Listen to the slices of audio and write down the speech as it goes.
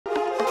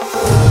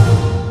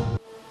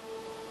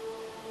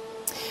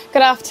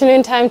Good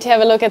afternoon. Time to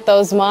have a look at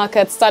those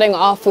markets, starting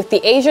off with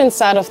the Asian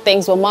side of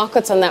things, where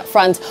markets on that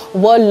front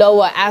were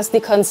lower as the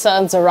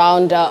concerns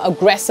around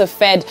aggressive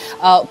Fed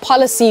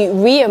policy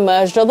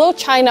re-emerged, although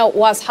China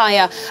was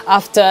higher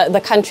after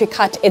the country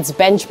cut its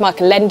benchmark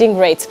lending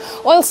rates.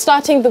 Oil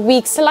starting the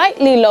week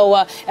slightly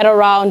lower at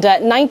around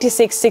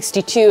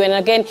 96.62. And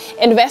again,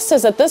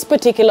 investors at this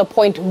particular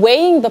point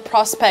weighing the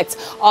prospects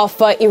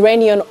of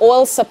Iranian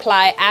oil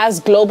supply as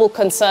global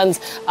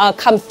concerns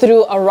come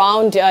through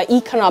around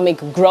economic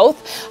growth.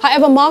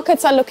 However,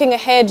 markets are looking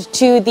ahead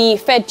to the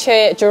Fed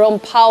Chair Jerome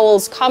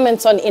Powell's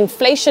comments on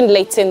inflation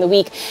later in the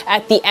week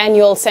at the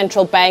annual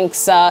central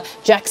bank's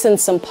Jackson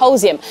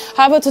Symposium.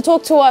 However, to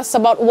talk to us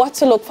about what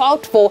to look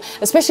out for,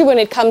 especially when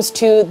it comes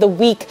to the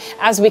week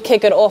as we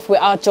kick it off, we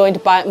are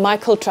joined by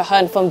Michael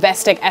Treherne from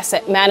Investec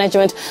Asset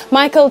Management.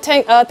 Michael,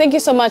 thank you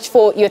so much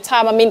for your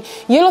time. I mean,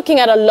 you're looking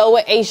at a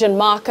lower Asian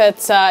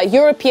market,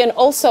 European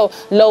also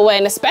lower,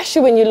 and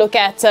especially when you look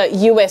at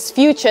US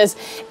futures.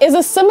 Is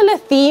a similar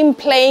theme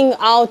playing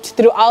out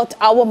throughout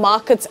our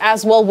markets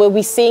as well, where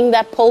we're seeing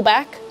that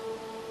pullback?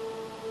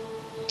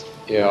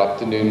 Yeah,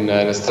 afternoon,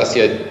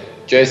 Anastasia.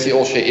 JSE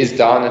All Share is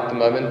down at the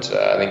moment.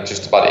 I think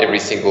just about every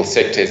single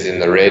sector is in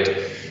the red.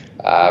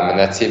 And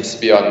that seems to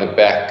be on the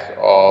back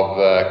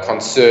of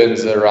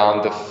concerns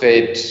around the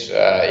Fed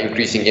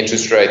increasing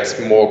interest rates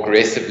more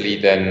aggressively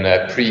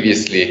than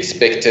previously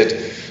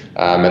expected.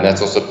 And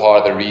that's also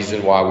part of the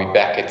reason why we're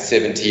back at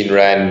 17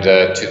 Rand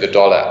to the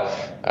dollar.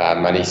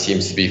 Money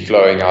seems to be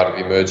flowing out of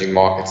emerging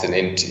markets and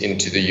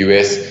into the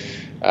US.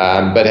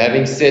 But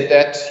having said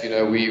that, you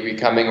know, we're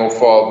coming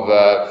off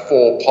of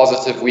 4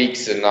 positive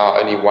weeks and now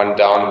only 1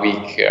 down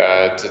week.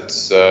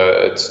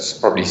 It's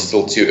probably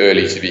still too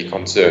early to be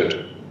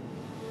concerned.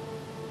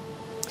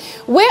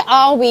 Where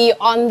are we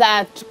on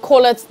that,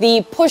 call it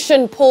the push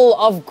and pull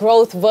of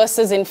growth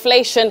versus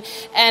inflation,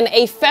 and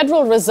a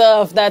Federal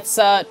Reserve that's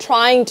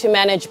trying to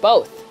manage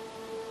both?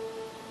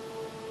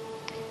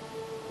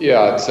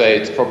 Yeah, I'd say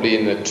it's probably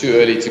in the too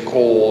early to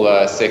call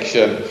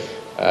section.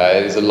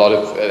 There's a lot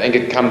of, I think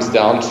it comes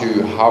down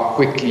to how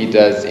quickly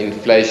does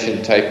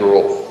inflation taper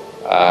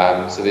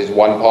off. So there's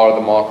one part of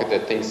the market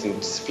that thinks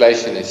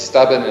inflation is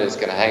stubborn and it's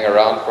going to hang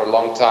around for a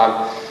long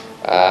time.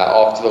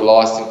 After the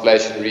last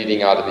inflation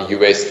reading out of the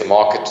US, the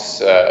market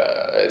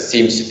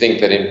seems to think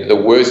that the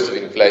worst of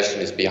inflation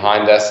is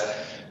behind us.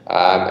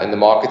 And the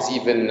market's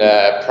even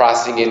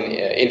pricing in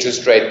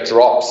interest rate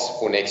drops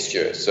for next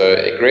year. So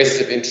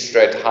aggressive interest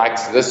rate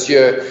hikes this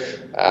year,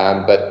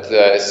 but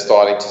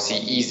starting to see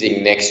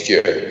easing next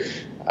year.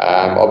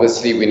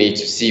 Obviously, we need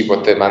to see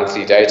what the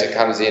monthly data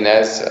comes in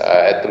as.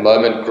 At the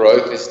moment,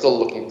 growth is still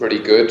looking pretty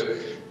good.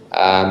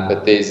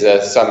 But there's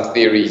some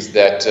theories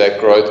that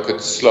growth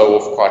could slow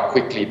off quite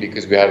quickly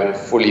because we haven't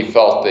fully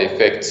felt the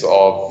effects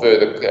of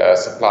further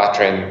supply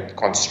chain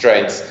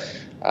constraints,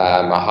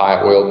 a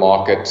high oil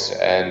market,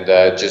 and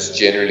just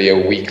generally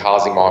a weak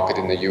housing market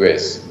in the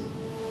US.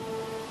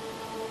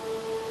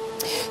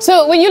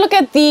 So when you look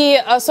at the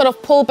sort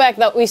of pullback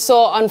that we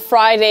saw on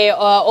Friday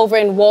over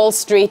in Wall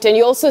Street, and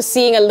you're also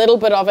seeing a little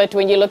bit of it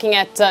when you're looking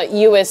at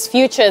US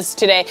futures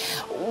today,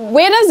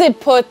 where does it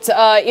put,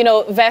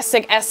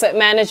 Investec Asset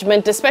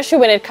Management, especially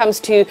when it comes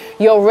to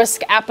your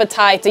risk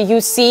appetite? Are you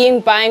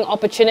seeing buying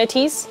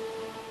opportunities?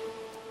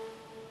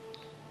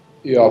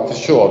 Yeah, for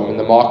sure. I mean,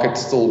 the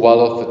market's still well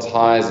off its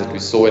highs that we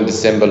saw in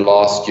December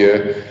last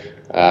year.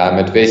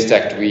 At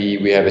Vestact,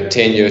 we have a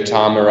 10-year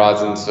time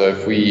horizon. So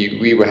if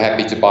we were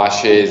happy to buy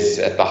shares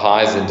at the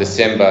highs in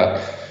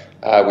December,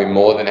 we're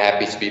more than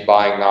happy to be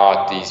buying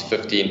now at these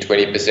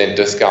 15-20%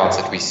 discounts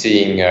that we're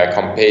seeing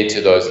compared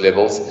to those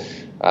levels.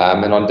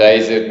 And on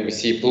days that we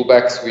see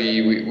pullbacks,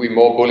 we're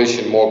more bullish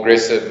and more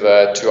aggressive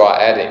to our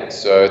adding.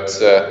 So it's,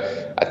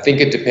 I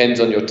think it depends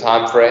on your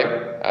time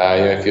frame.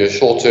 If you're a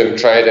short-term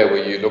trader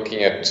where you're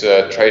looking at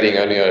trading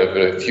only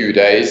over a few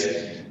days,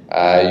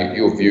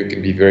 your view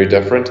can be very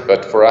different.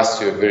 But for us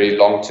who are very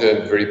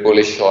long-term, very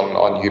bullish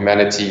on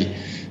humanity,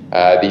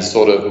 these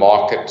sort of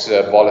market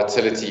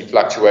volatility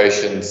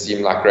fluctuations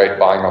seem like great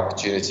buying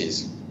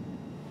opportunities.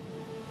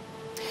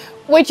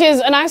 Which is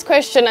a nice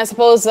question, I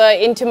suppose,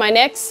 into my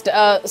next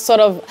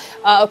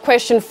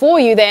question for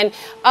you then.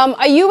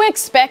 Are you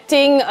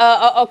expecting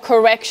a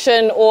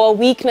correction or a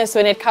weakness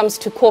when it comes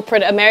to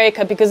corporate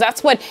America? Because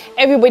that's what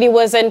everybody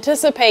was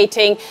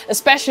anticipating,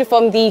 especially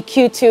from the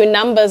Q2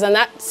 numbers, and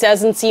that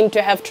doesn't seem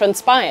to have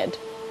transpired.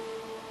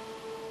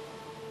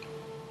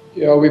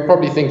 Yeah, we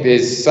probably think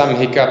there's some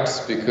hiccups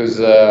because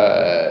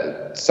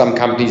some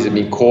companies have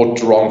been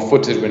caught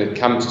wrong-footed when it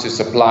comes to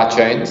supply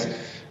chains.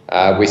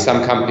 Where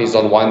some companies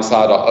on one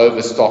side are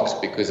overstocked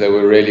because they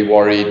were really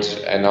worried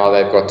and now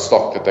they've got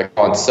stock that they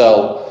can't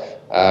sell.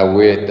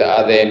 Where at the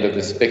other end of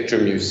the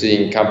spectrum, you're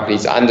seeing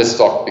companies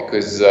understocked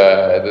because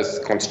this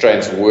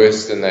constraint's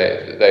worse than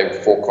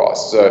they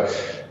forecast. So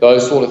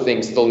those sort of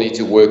things still need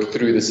to work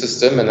through the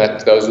system, and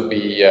those will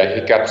be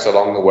hiccups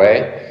along the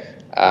way.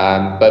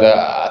 But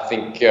I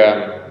think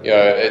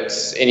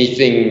it's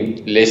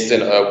anything less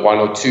than a 1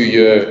 or 2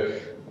 year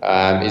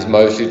is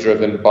mostly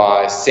driven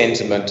by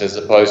sentiment as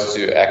opposed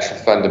to actual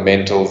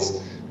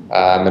fundamentals.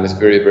 and it's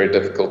very, very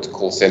difficult to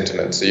call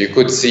sentiment. So you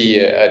could see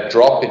a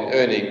drop in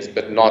earnings,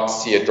 but not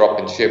see a drop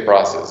in share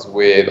prices,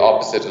 where the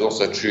opposite is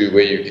also true,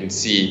 where you can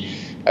see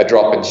a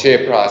drop in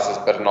share prices,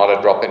 but not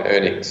a drop in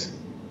earnings.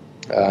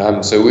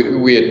 So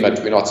we admit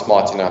we're not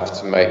smart enough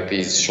to make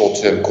these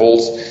short-term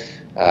calls,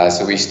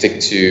 so we stick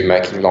to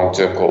making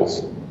long-term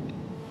calls.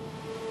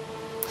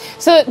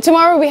 So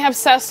tomorrow we have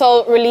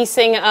Sasol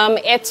releasing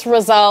its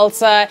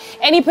results.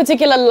 Any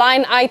particular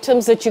line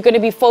items that you're going to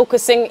be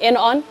focusing in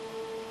on?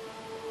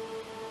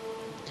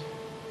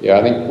 Yeah,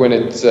 I think when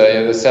it's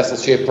the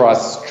Sasol share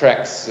price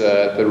tracks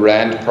the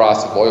rand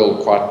price of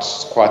oil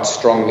quite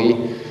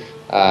strongly,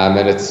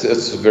 and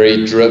it's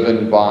very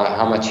driven by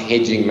how much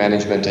hedging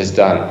management has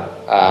done.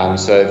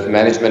 So if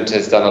management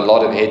has done a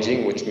lot of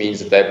hedging, which means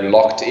that they've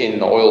locked in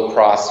the oil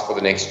price for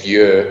the next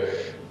year,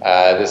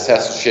 the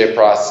Sasol share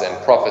price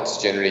and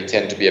profits generally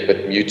tend to be a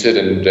bit muted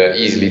and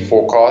easily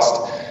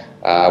forecast.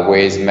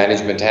 Whereas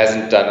management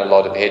hasn't done a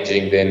lot of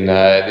hedging, then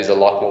there's a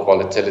lot more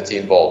volatility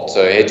involved.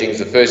 So hedging is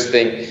the first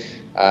thing.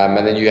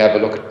 And then you have a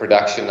look at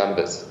production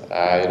numbers.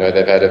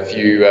 They've had a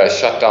few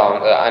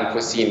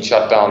unforeseen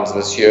shutdowns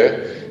this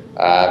year,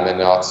 and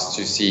now it's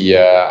to see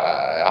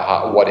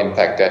what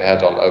impact that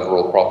had on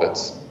overall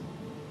profits.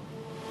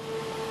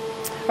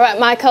 All right,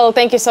 Michael,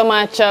 thank you so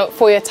much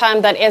for your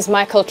time. That is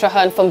Michael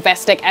Treherne from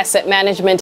Vestec Asset Management.